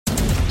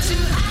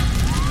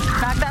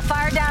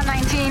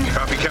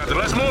Captain.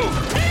 Let's move.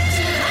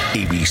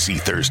 ABC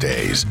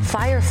Thursdays.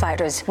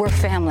 Firefighters, we're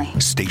family.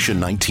 Station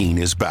 19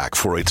 is back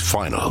for its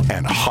final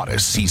and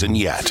hottest season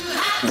yet.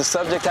 The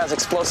subject has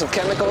explosive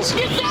chemicals.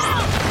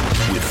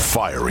 With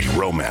fiery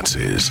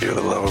romances. You're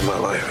the love of my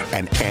life.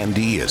 And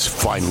Andy is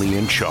finally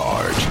in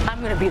charge. I'm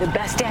going to be the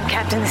best damn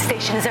captain the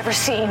station has ever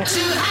seen.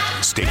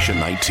 Station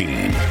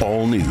 19.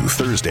 All new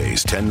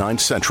Thursdays, 10/9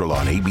 Central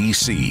on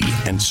ABC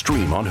and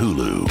stream on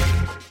Hulu.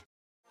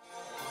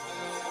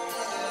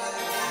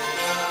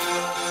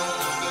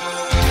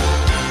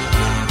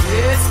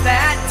 It's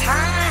that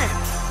time.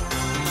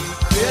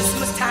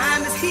 Christmas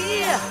time is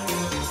here.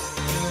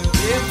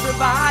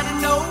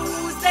 Everybody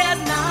knows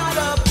there's not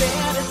a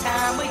better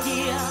time of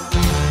year.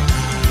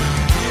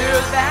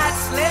 Hear that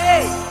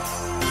sleigh.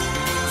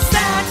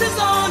 Santa's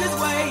on his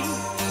way.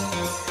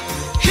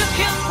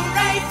 He'll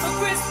parade for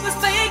Christmas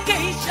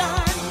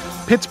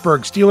vacation.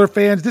 Pittsburgh Steeler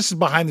fans, this is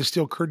Behind the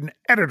Steel Curtain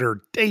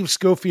editor Dave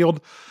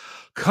Schofield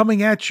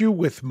coming at you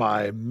with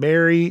my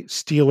Merry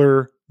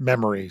Steeler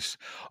memories.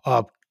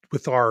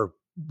 With our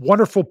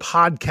wonderful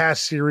podcast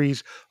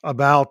series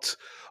about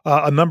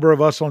a number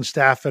of us on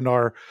staff and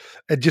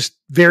just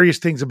various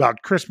things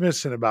about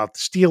Christmas and about the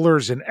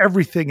Steelers and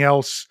everything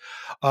else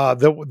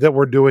that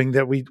we're doing.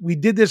 That we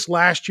did this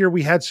last year.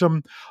 We had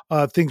some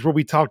things where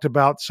we talked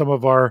about some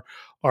of our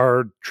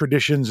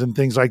traditions and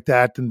things like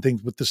that and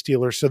things with the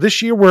Steelers. So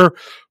this year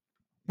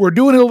we're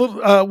doing it a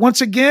little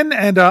once again,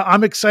 and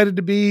I'm excited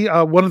to be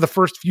one of the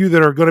first few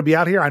that are going to be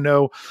out here. I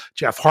know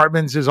Jeff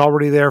Hartman's is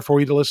already there for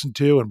you to listen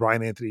to, and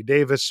Brian Anthony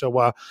Davis.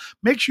 So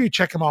make sure you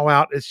check them all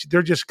out.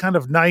 They're just kind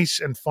of nice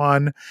and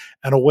fun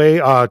and a way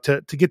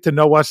to get to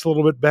know us a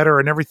little bit better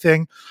and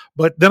everything.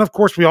 But then, of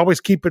course, we always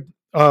keep it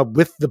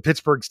with the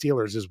Pittsburgh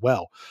Steelers as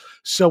well.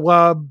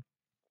 So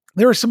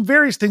there are some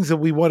various things that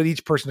we wanted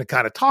each person to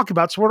kind of talk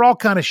about. So we're all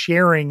kind of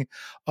sharing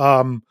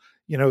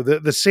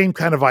the same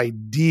kind of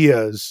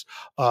ideas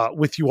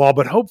with you all,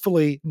 but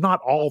hopefully not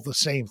all the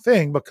same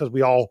thing because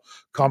we all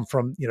come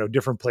from,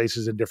 different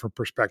places and different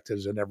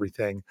perspectives and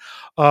everything.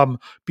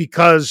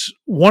 Because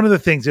one of the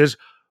things is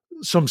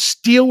some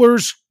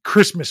Steelers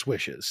Christmas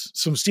wishes.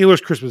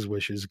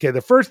 Okay,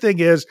 the first thing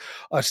is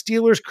a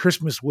Steelers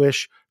Christmas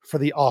wish for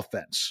the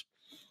offense.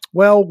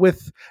 Well,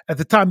 at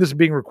the time this is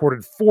being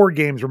recorded, 4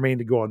 games remain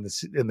to go in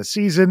the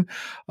season.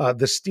 The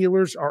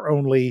Steelers are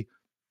only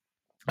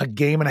a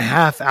game and a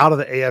half out of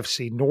the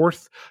AFC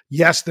North.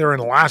 Yes, they're in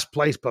last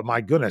place, but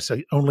my goodness,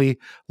 only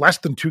less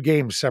than 2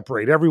 games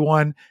separate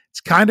everyone.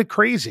 It's kind of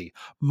crazy.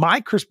 My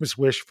Christmas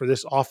wish for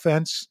this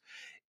offense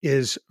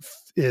is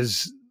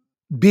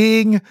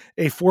being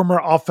a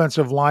former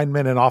offensive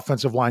lineman and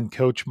offensive line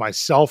coach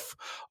myself.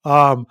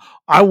 I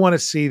want to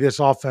see this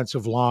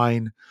offensive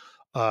line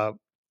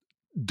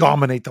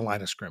dominate the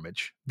line of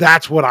scrimmage.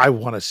 That's what I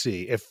want to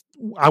see. If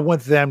I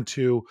want them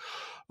to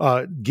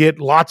get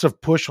lots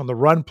of push on the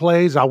run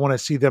plays. I want to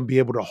see them be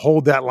able to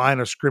hold that line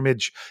of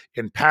scrimmage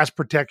in pass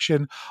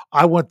protection.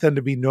 I want them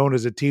to be known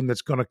as a team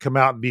that's going to come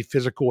out and be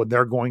physical, and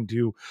they're going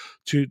to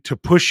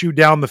push you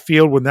down the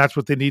field when that's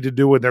what they need to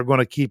do, and they're going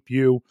to keep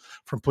you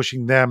from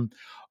pushing them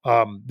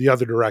the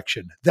other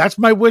direction. That's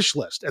my wish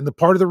list. And the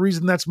part of the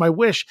reason that's my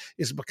wish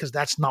is because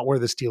that's not where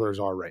the Steelers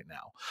are right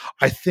now.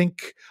 I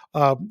think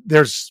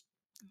there's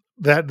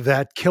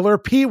that killer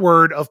P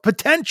word of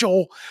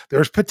potential.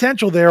 There's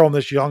potential there on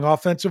this young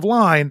offensive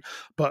line,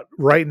 but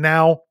right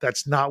now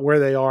that's not where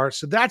they are.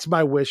 So that's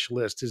my wish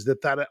list, is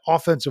that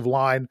offensive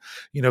line,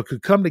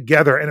 could come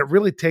together, and it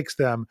really takes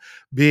them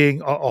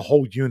being a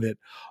whole unit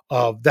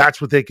of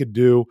that's what they could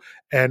do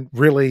and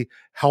really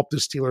help the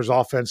Steelers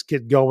offense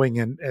get going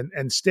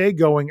and stay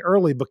going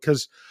early,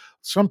 because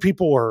some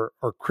people are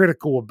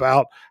critical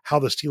about how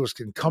the Steelers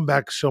can come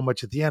back so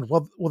much at the end.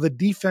 Well, the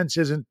defense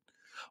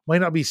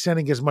might not be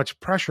sending as much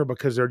pressure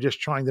because they're just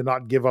trying to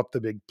not give up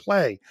the big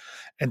play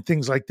and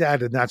things like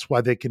that. And that's why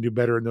they can do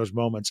better in those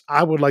moments.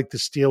 I would like the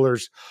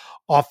Steelers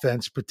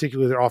offense,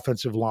 particularly their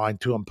offensive line,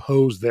 to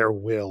impose their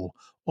will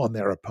on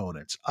their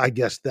opponents. I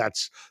guess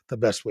that's the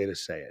best way to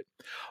say it.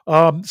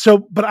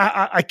 But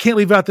I can't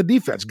leave out the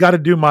defense. Got to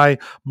do my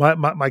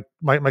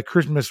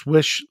Christmas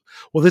wish.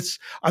 Well,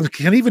 I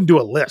can even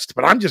do a list,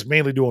 but I'm just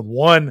mainly doing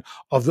one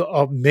of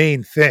the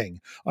main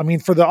thing. I mean,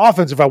 for the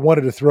offense, if I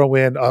wanted to throw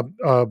in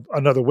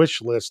another wish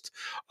list,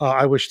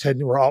 I wish Ben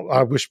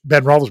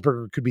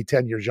Roethlisberger could be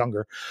 10 years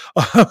younger.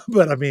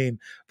 But I mean,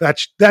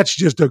 that's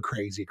just a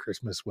crazy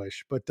Christmas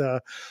wish. But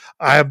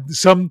I have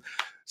some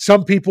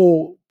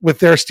people with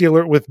Ben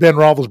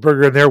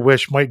Roethlisberger and their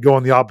wish might go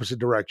in the opposite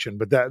direction,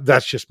 but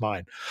that's just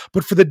mine.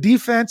 But for the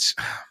defense,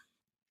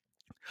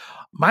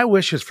 my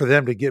wish is for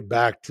them to get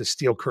back to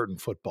steel curtain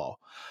football.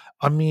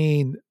 I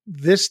mean,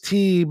 this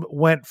team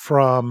went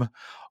from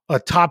a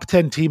top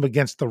 10 team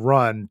against the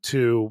run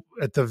to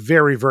at the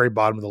very, very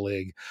bottom of the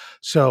league.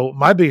 So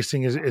my biggest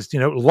thing is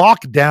lock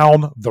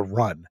down the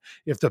run.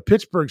 If the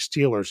Pittsburgh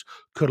Steelers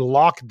could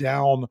lock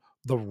down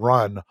the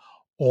run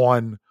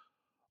on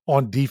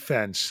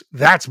defense,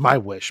 that's my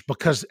wish,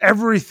 because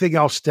everything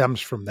else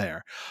stems from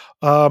there.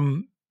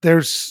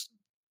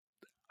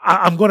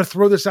 I'm going to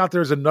throw this out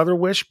there as another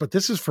wish, but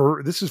this is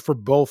for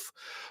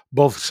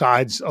both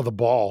sides of the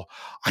ball.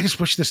 I just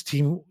wish this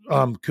team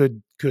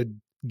could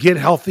get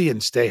healthy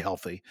and stay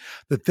healthy.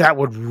 That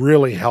would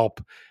really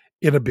help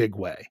in a big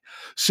way.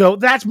 So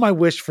that's my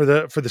wish for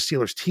the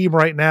Steelers team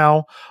right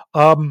now.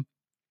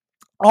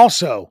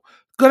 Also,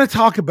 going to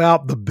talk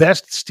about the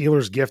best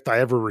Steelers gift I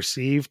ever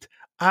received.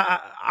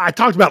 I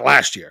talked about it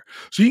last year,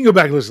 so you can go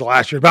back and listen to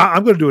last year, but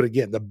I'm going to do it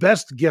again. The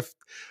best gift,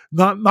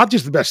 not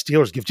just the best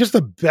Steelers gift, just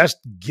the best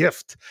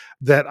gift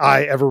that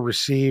I ever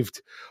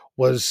received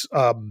was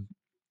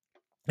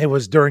it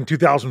was during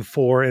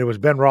 2004, and it was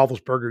Ben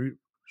Roethlisberger's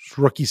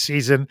rookie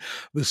season.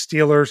 The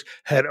Steelers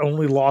had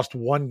only lost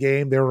one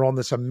game. They were on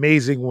this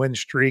amazing win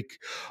streak.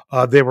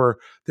 They were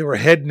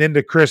heading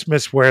into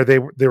Christmas where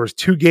there was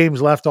 2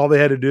 games left. All they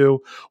had to do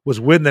was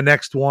win the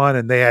next one,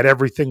 and they had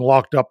everything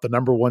locked up, the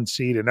number 1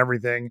 seed and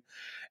everything.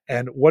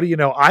 And what do you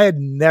know? I had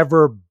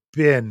never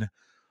been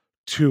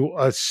to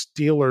a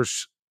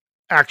Steelers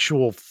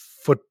actual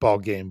football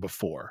game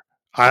before.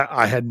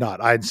 I had not.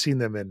 I had seen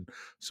them in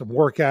some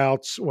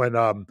workouts when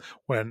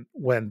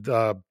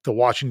the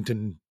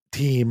Washington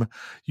team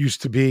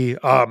used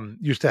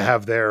to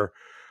have their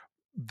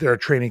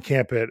training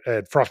camp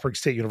at Frostburg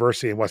State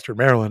University in Western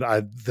Maryland.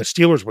 The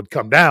Steelers would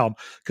come down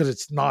because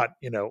it's not,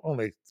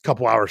 only a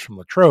couple hours from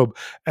Latrobe,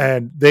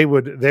 and they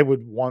would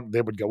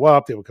go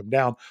up, they would come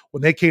down.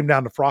 When they came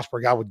down to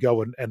Frostburg, I would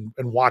go and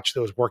watch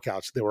those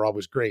workouts. They were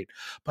always great,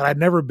 but I'd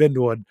never been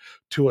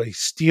to a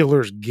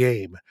Steelers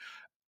game.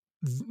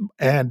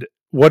 And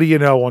what do you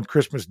know, on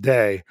Christmas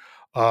Day,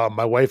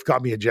 my wife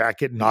got me a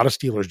jacket, not a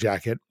Steelers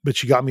jacket, but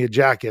she got me a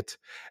jacket,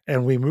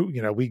 and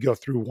we go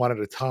through one at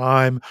a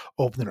time,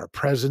 opening our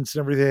presents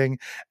and everything.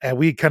 And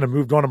we kind of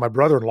moved on to my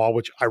brother-in-law,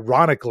 which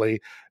ironically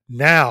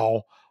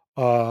now,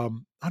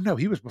 no,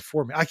 he was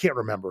before me. I can't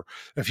remember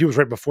if he was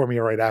right before me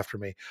or right after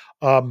me.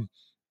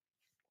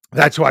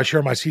 That's who I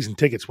share my season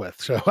tickets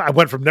with. So I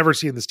went from never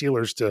seeing the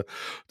Steelers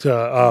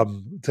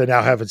to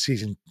now having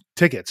season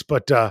tickets.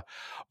 But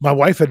my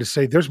wife had to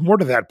say, there's more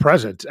to that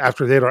present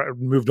after they'd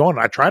moved on.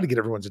 I tried to get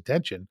everyone's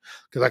attention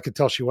because I could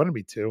tell she wanted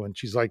me to. And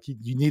she's like,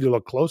 you need to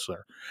look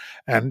closer.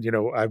 And,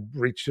 I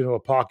reached into a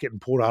pocket and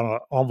pulled out an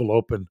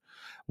envelope, and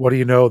what do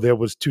you know? There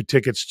was 2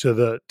 tickets to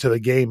the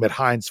game at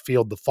Heinz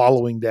Field the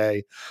following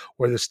day,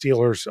 where the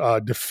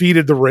Steelers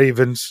defeated the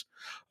Ravens.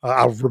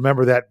 I'll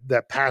remember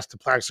that pass to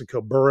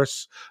Plaxico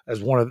Burress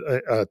as one of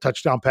the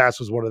touchdown pass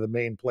was one of the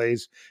main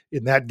plays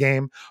in that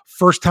game.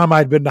 First time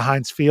I'd been to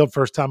Heinz Field,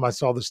 first time I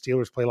saw the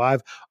Steelers play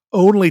live,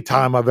 only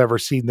time I've ever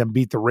seen them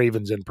beat the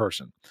Ravens in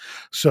person.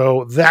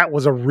 So that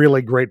was a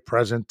really great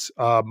present.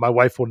 My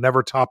wife will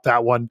never top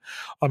that one,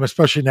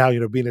 especially now,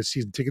 being a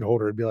season ticket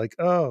holder, and be like,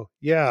 oh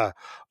yeah,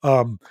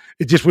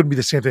 it just wouldn't be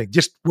the same thing.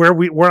 Just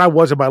where I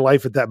was in my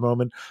life at that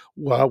moment.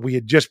 We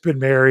had just been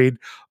married.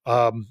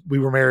 We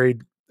were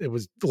married. It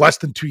was less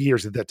than 2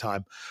 years at that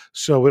time.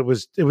 So it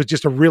was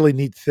just a really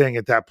neat thing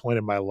at that point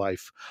in my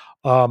life.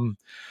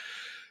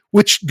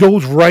 Which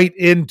goes right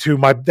into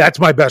that's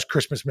my best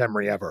Christmas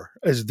memory ever,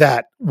 is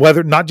that,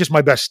 whether not just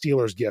my best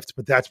Steelers gift,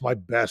 but that's my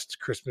best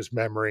Christmas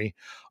memory.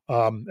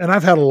 And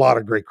I've had a lot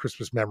of great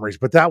Christmas memories,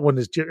 but that one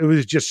it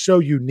was just so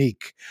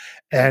unique.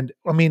 And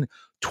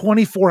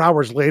 24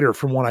 hours later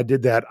from when I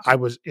did that, I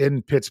was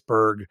in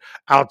Pittsburgh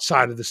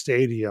outside of the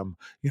stadium,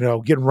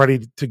 getting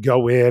ready to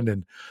go in,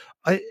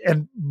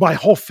 and my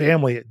whole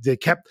family, they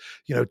kept,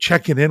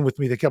 checking in with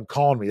me. They kept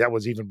calling me. That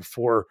was even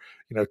before,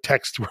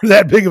 texts were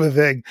that big of a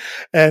thing.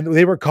 And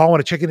they were calling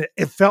and checking in.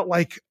 It felt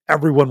like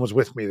everyone was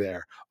with me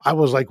there. I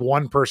was like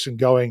one person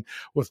going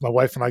with my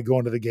wife and I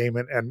going to the game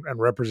and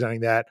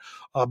representing that.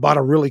 Bought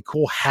a really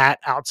cool hat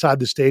outside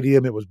the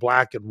stadium. It was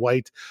black and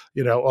white,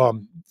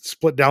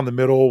 split down the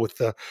middle with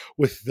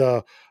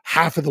the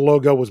half of the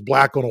logo was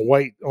black on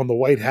the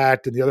white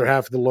hat, and the other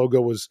half of the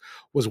logo was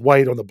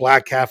white on the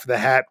black half of the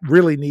hat.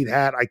 Really neat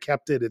hat. I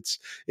kept it.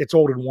 It's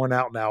old and worn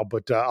out now,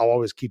 but I'll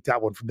always keep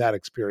that one from that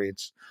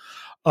experience.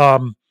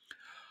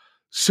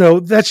 So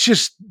that's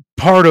just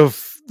part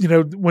of,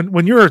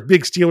 when you're a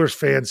big Steelers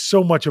fan,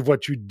 so much of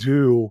what you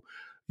do,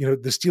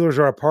 the Steelers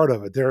are a part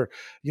of it. They're,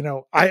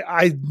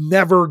 I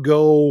never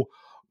go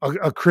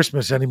a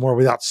Christmas anymore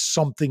without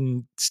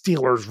something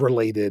Steelers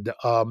related.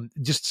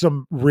 Just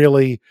some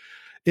really,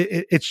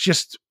 it's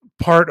just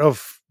part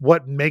of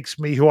what makes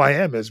me who I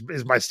am is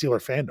my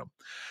Steeler fandom.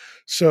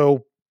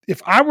 So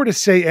if I were to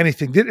say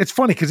anything, it's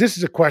funny because this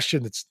is a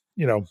question that's,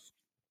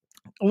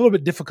 a little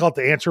bit difficult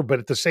to answer, but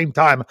at the same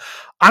time,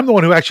 I'm the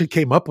one who actually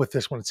came up with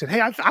this one and said, hey,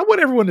 I want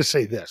everyone to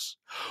say this.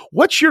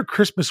 What's your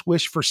Christmas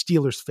wish for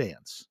Steelers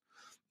fans?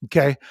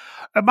 Okay.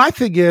 And my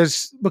thing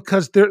is,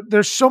 because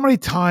there's so many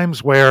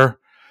times where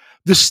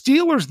the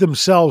Steelers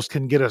themselves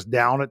can get us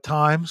down at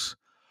times,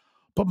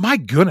 but my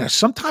goodness,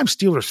 sometimes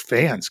Steelers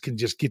fans can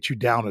just get you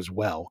down as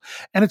well.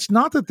 And it's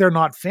not that they're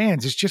not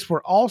fans. It's just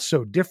we're all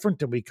so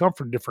different and we come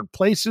from different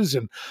places.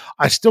 And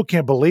I still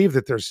can't believe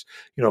that there's,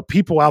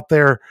 people out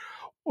there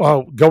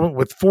going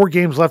with 4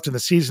 games left in the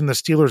season, the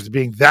Steelers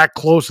being that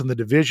close in the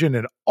division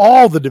and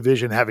all the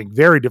division having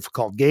very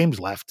difficult games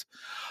left.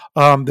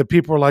 that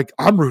people are like,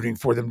 I'm rooting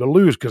for them to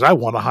lose because I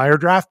want a higher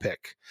draft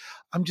pick.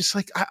 I'm just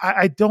like,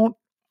 I don't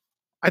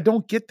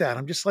get that.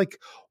 I'm just like,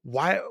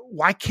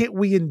 why can't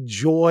we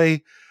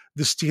enjoy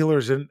the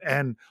Steelers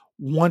and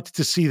want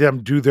to see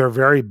them do their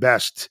very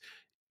best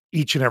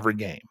each and every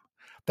game?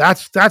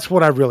 That's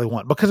what I really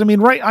want. Because I mean,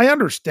 right, I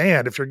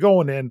understand if you're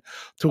going in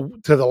to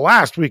the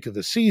last week of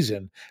the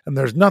season and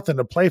there's nothing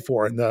to play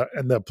for and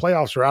the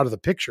playoffs are out of the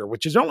picture,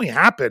 which has only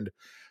happened,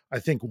 I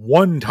think,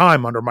 one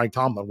time under Mike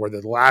Tomlin, where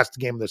the last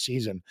game of the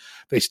season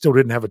they still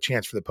didn't have a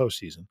chance for the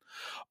postseason.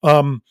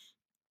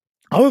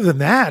 Other than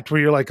that,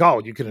 where you're like,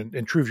 oh, you can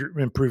improve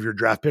your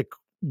draft pick.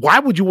 Why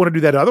would you want to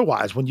do that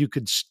otherwise when you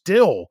could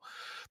still?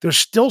 There's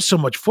still so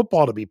much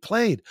football to be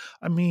played.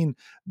 I mean,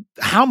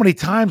 how many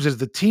times has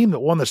the team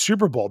that won the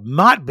Super Bowl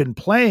not been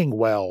playing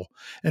well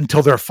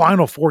until their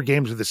final 4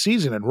 games of the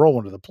season and roll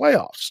into the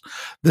playoffs?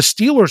 The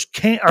Steelers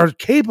are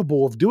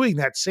capable of doing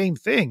that same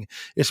thing,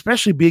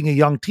 especially being a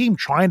young team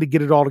trying to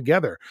get it all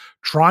together,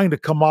 trying to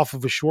come off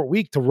of a short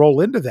week to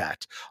roll into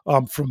that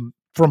from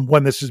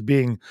when this is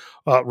being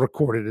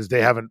recorded, as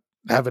they haven't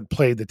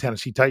played the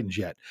Tennessee Titans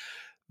yet.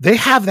 They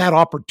have that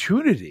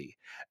opportunity,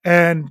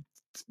 and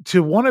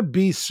to want to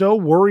be so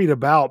worried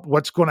about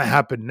what's going to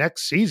happen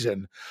next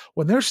season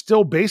when there's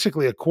still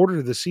basically a quarter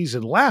of the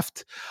season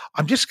left,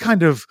 I'm just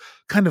kind of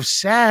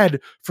sad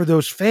for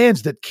those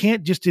fans that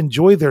can't just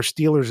enjoy their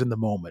Steelers in the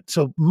moment.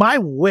 So my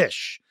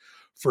wish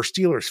for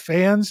Steelers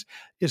fans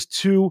is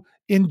to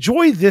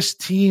enjoy this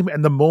team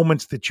and the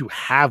moments that you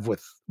have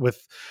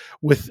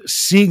with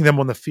seeing them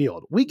on the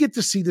field. We get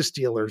to see the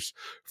Steelers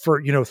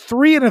for 3 to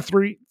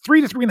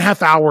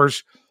 3.5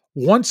 hours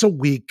once a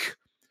week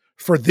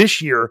for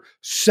this year,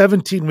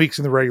 17 weeks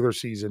in the regular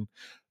season,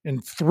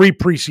 in 3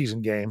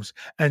 preseason games,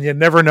 and you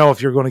never know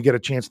if you're going to get a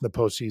chance in the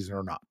postseason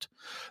or not.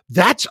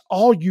 That's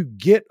all you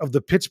get of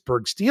the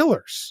Pittsburgh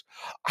Steelers.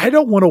 I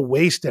don't want to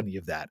waste any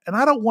of that, and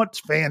I don't want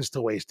fans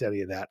to waste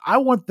any of that. I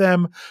want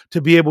them to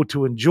be able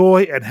to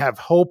enjoy and have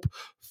hope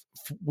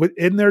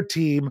within their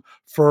team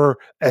for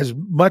as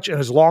much and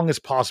as long as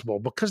possible,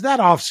 because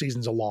that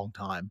offseason's a long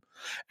time.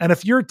 And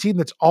if you're a team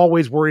that's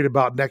always worried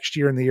about next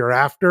year and the year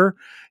after,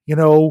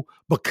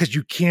 because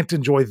you can't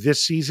enjoy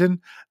this season,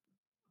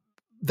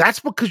 that's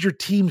because your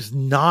team's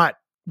not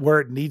where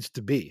it needs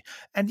to be.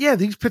 And yeah,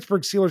 these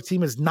Pittsburgh Steelers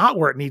team is not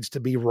where it needs to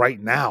be right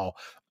now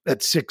at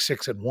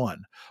 6-6-1,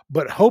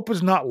 but hope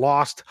is not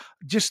lost.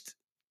 Just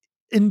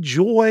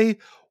enjoy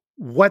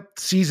what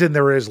season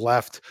there is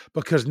left,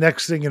 because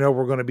next thing you know,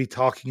 we're going to be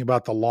talking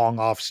about the long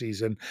off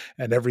season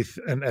and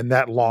everything and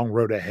that long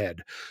road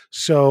ahead.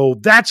 So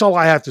that's all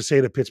I have to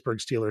say to Pittsburgh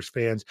Steelers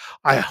fans.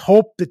 I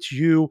hope that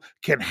you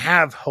can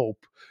have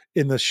hope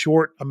in the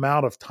short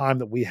amount of time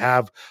that we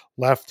have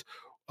left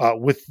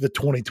with the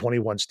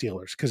 2021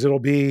 Steelers, because it'll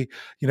be,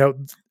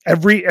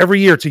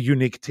 every year it's a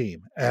unique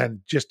team,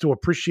 and just to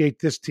appreciate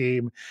this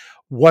team,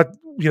 what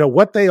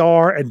they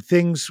are and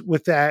things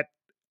with that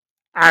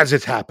as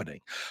it's happening.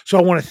 So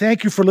I want to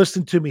thank you for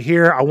listening to me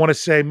here. I want to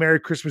say Merry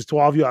Christmas to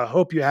all of you. I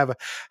hope you have a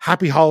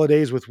happy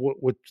holidays with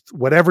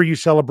whatever you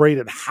celebrate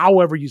and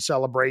however you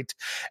celebrate.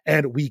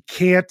 And we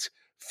can't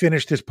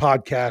finish this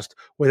podcast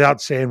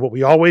without saying what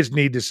we always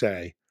need to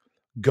say: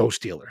 Go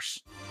Steelers.